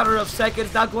a matter of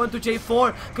seconds. Now going to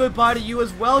J4. Goodbye to you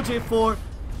as well, J4.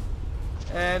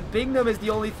 And Bignum is the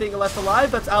only thing left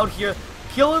alive that's out here.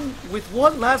 Kill him with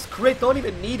one last crit. Don't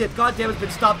even need it. Goddamn, it's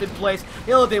been stopped in place.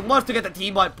 Illidan wants to get the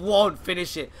team wipe. Won't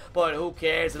finish it. But who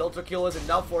cares? An ultra kill is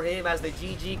enough for him as the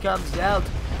GG comes out.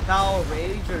 Power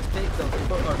Rangers take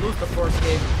lose the first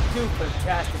game to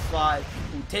Fantastic Five,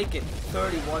 who take it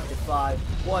 31 to 5.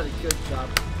 What a good job.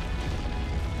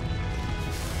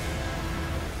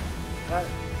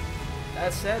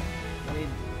 That said, I mean,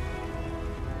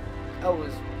 that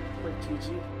was quick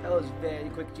GG. That was very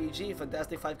quick GG.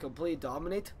 Fantastic Five complete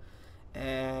dominate.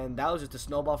 And that was just a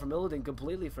snowball from Illidan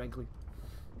completely, frankly.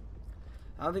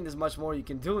 I don't think there's much more you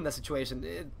can do in that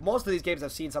situation. Most of these games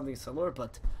I've seen something similar,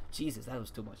 but Jesus, that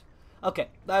was too much. Okay,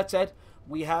 that said,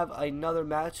 we have another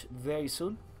match very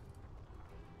soon.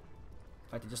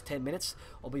 In fact, in just 10 minutes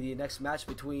will be the next match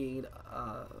between...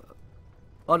 oh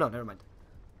no, never mind.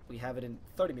 We have it in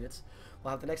 30 minutes.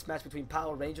 We'll have the next match between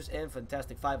Power Rangers and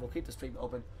Fantastic Five. We'll keep the stream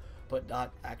open, but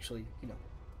not actually, you know,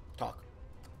 talk.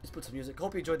 Just put some music.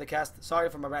 Hope you enjoyed the cast. Sorry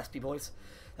for my raspy voice.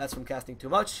 That's from casting too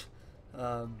much.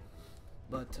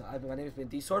 But my name has been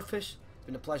DSwordfish. It's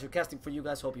been a pleasure casting for you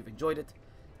guys. Hope you've enjoyed it.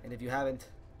 And if you haven't,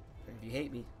 and if you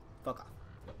hate me, fuck off.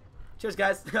 Cheers,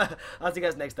 guys. I'll see you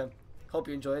guys next time. Hope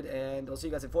you enjoyed, and I'll see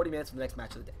you guys in 40 minutes for the next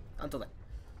match of the day. Until then.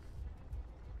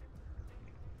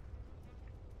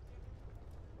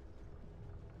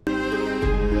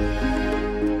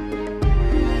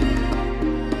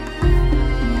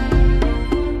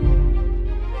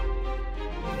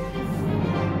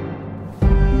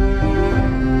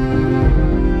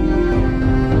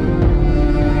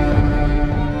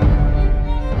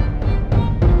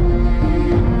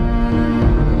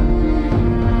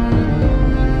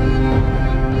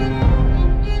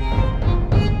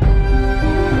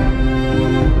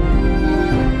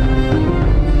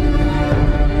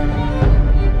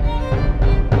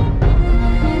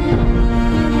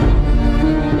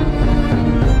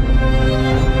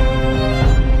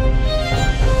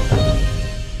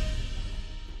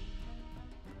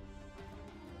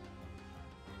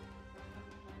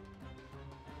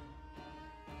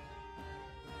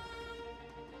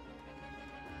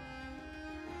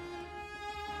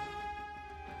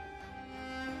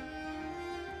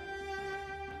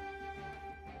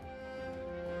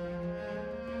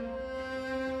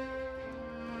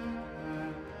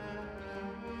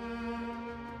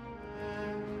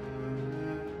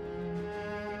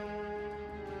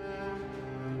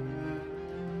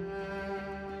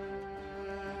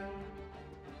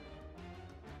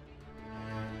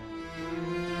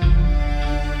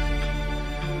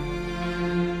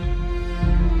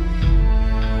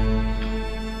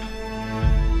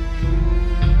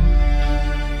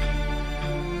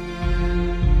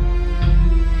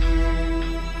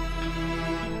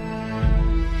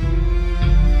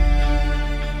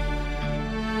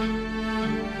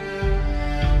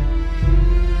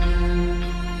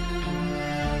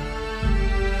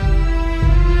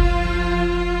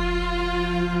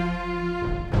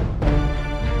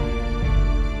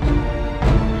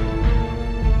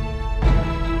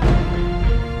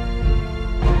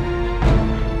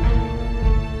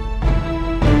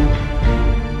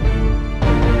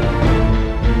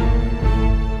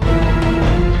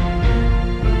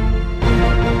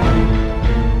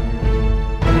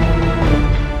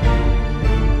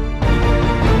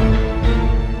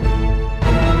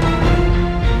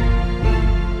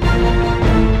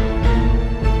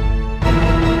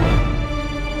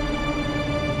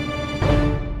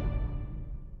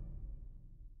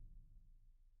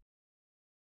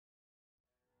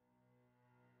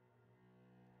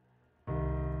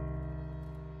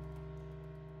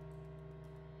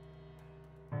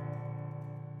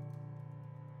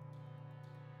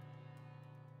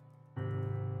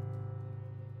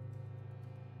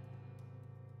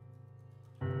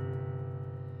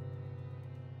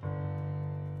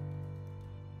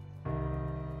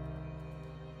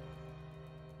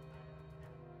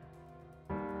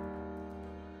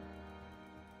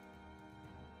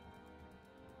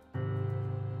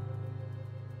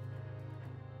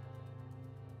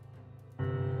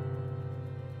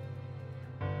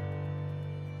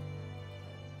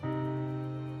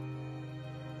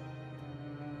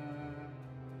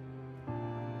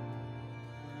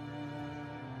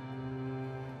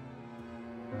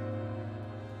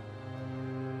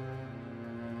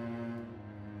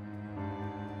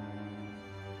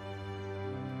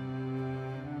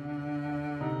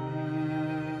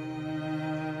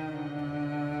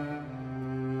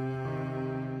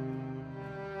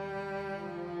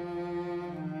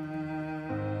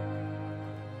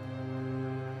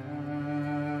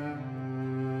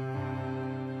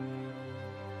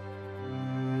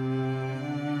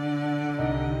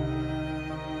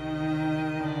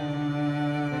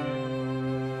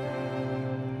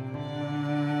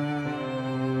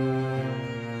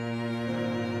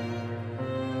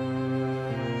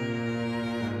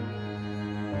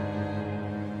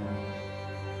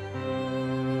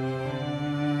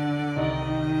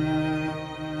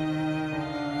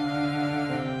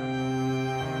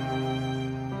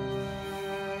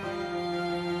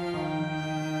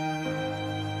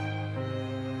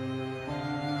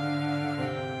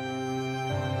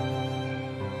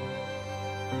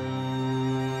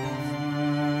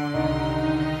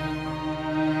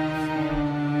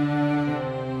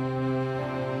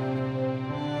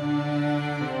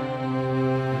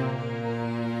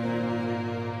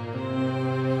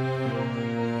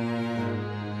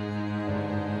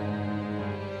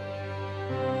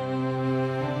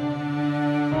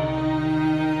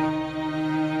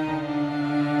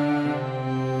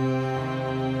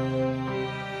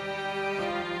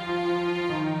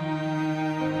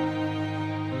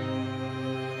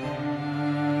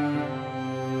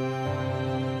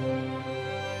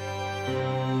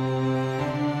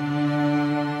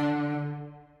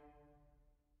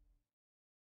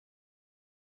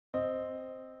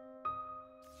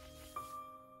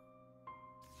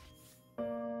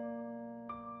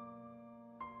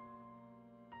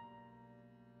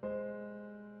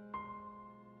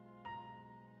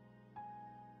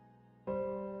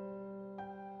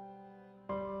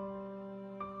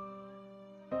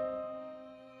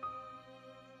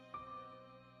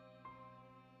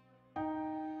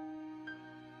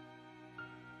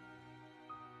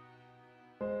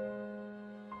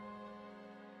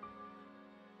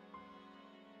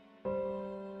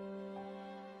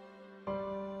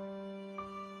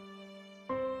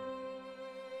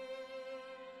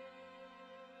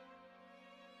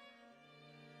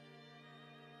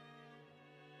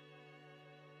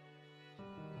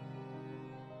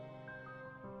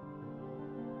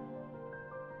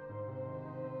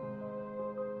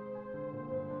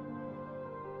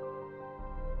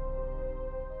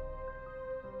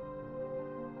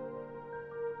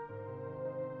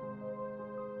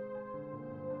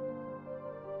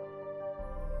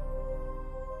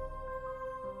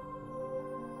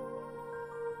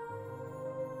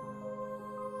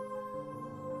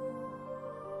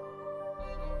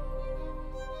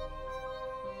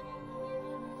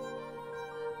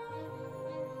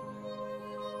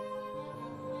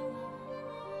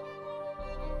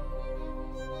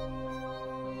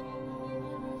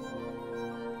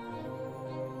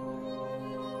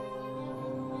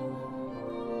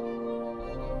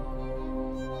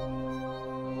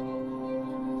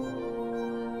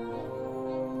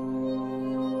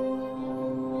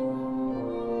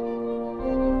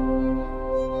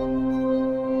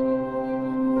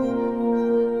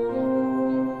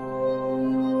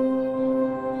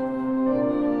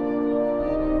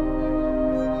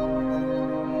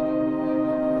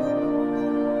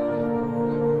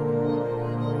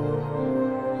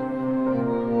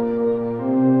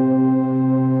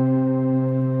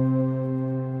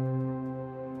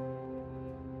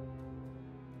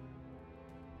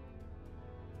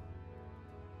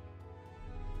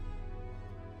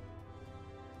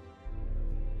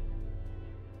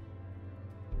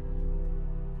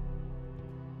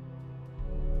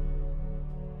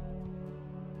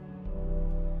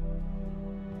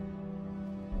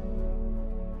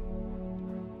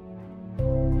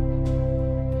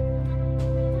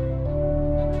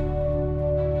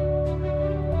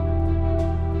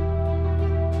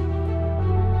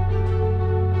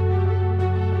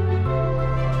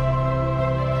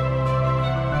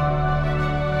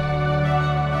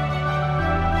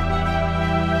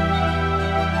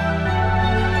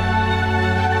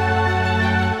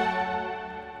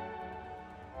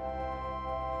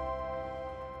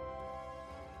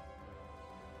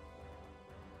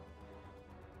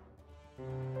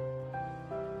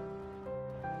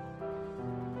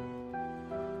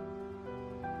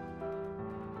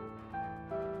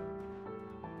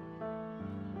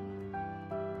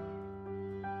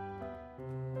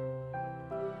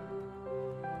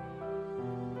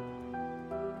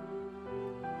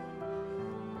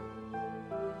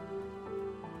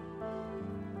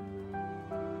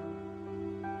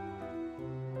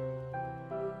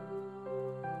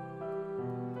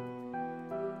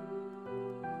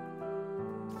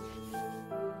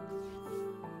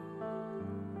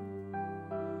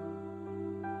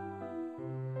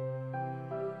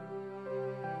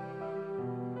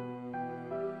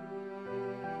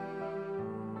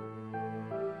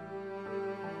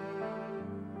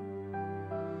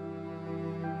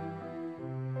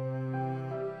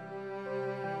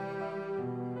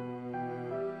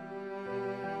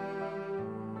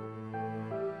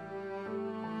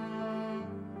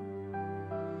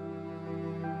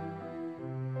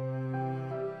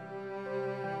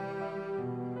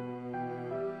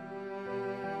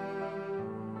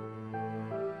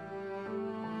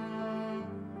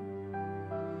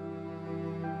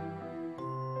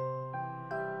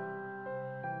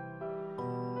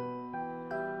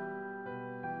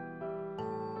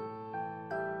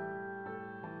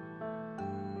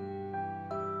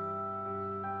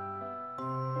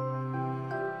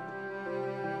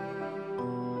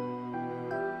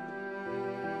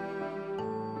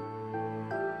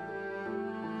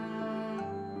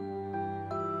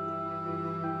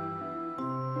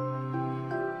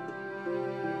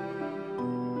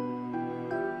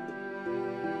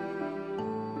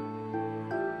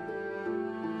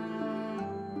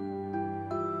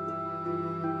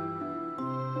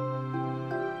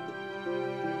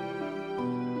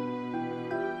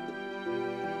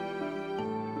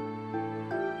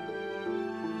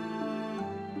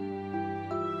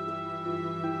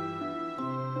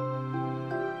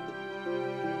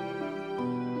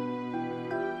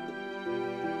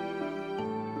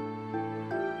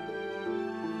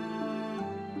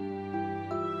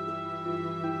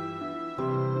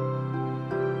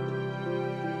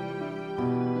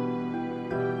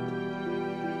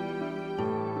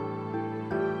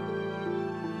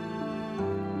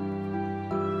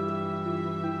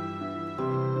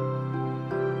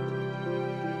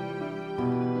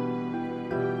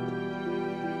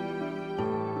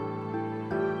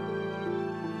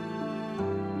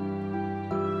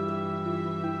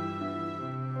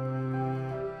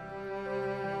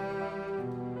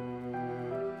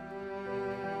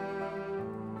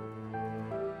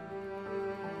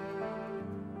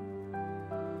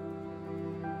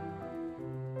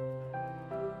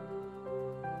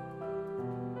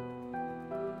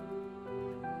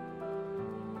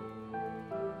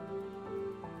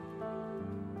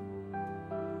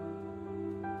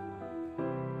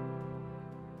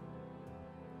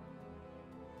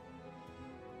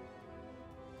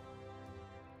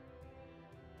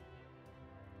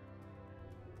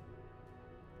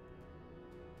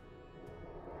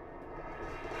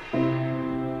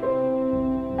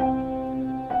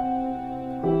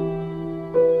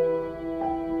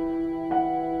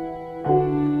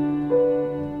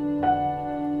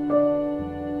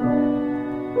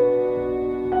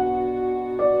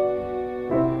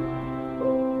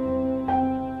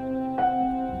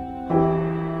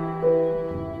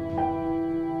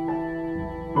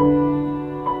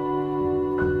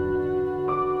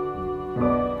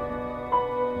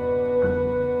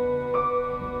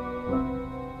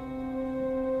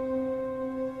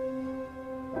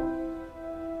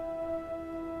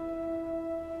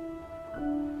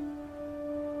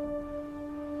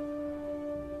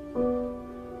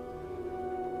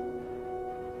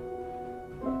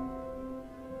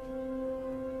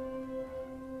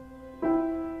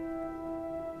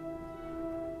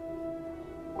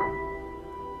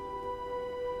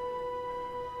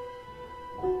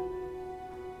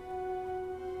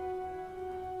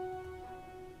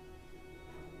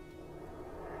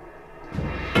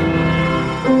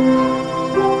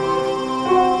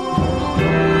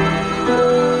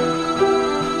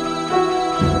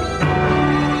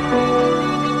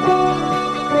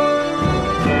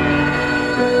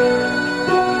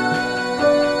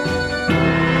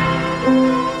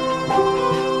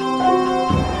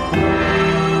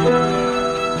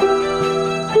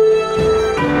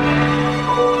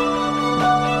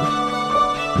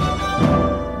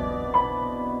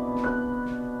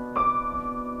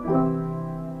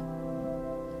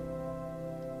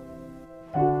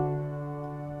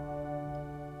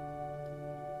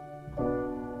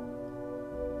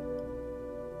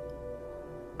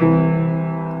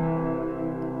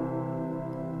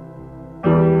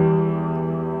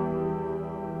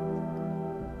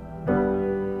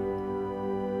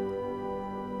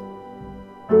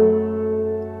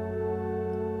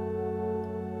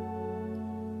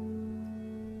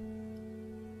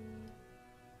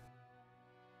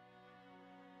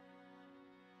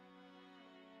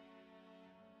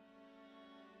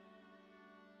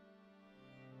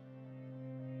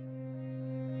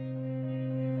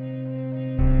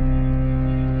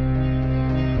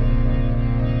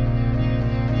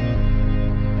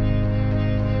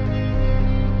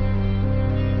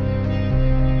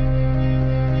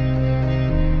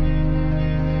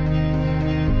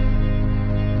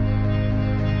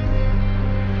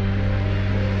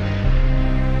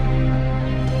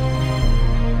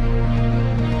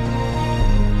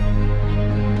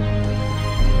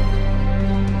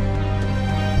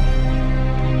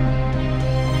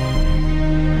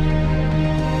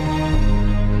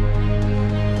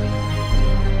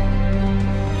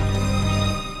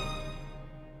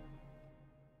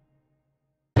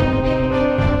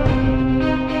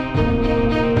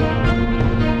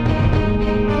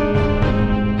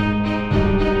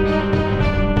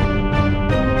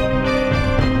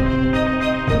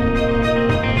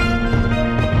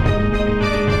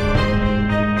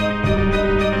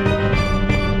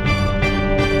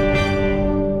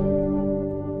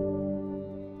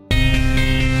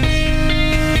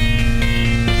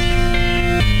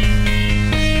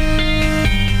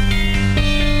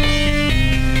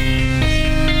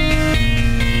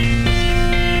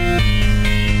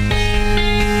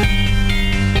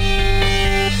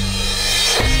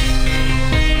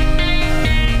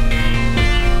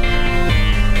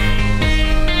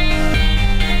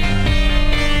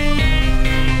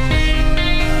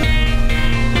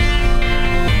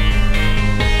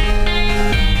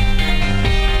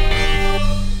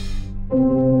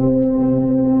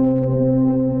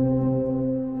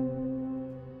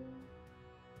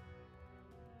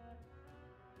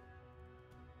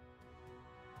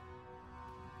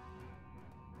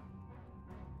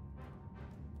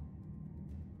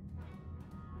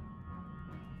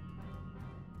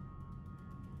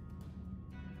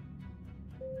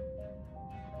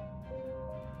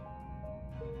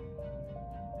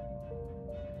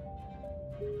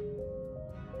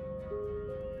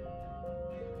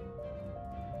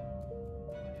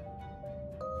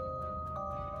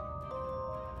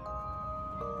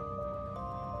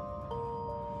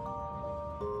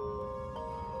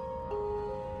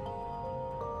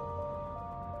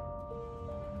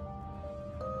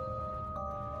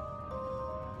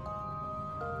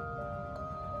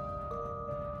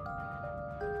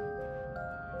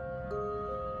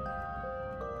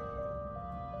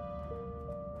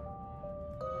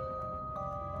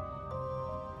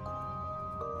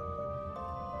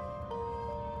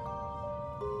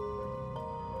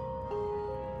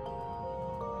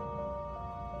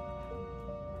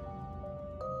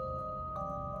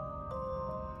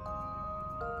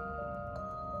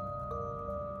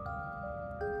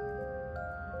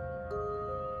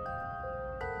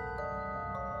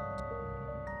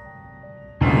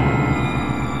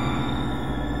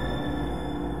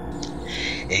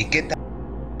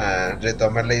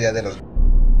 retomar la idea de los...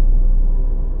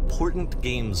 Important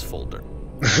games folder.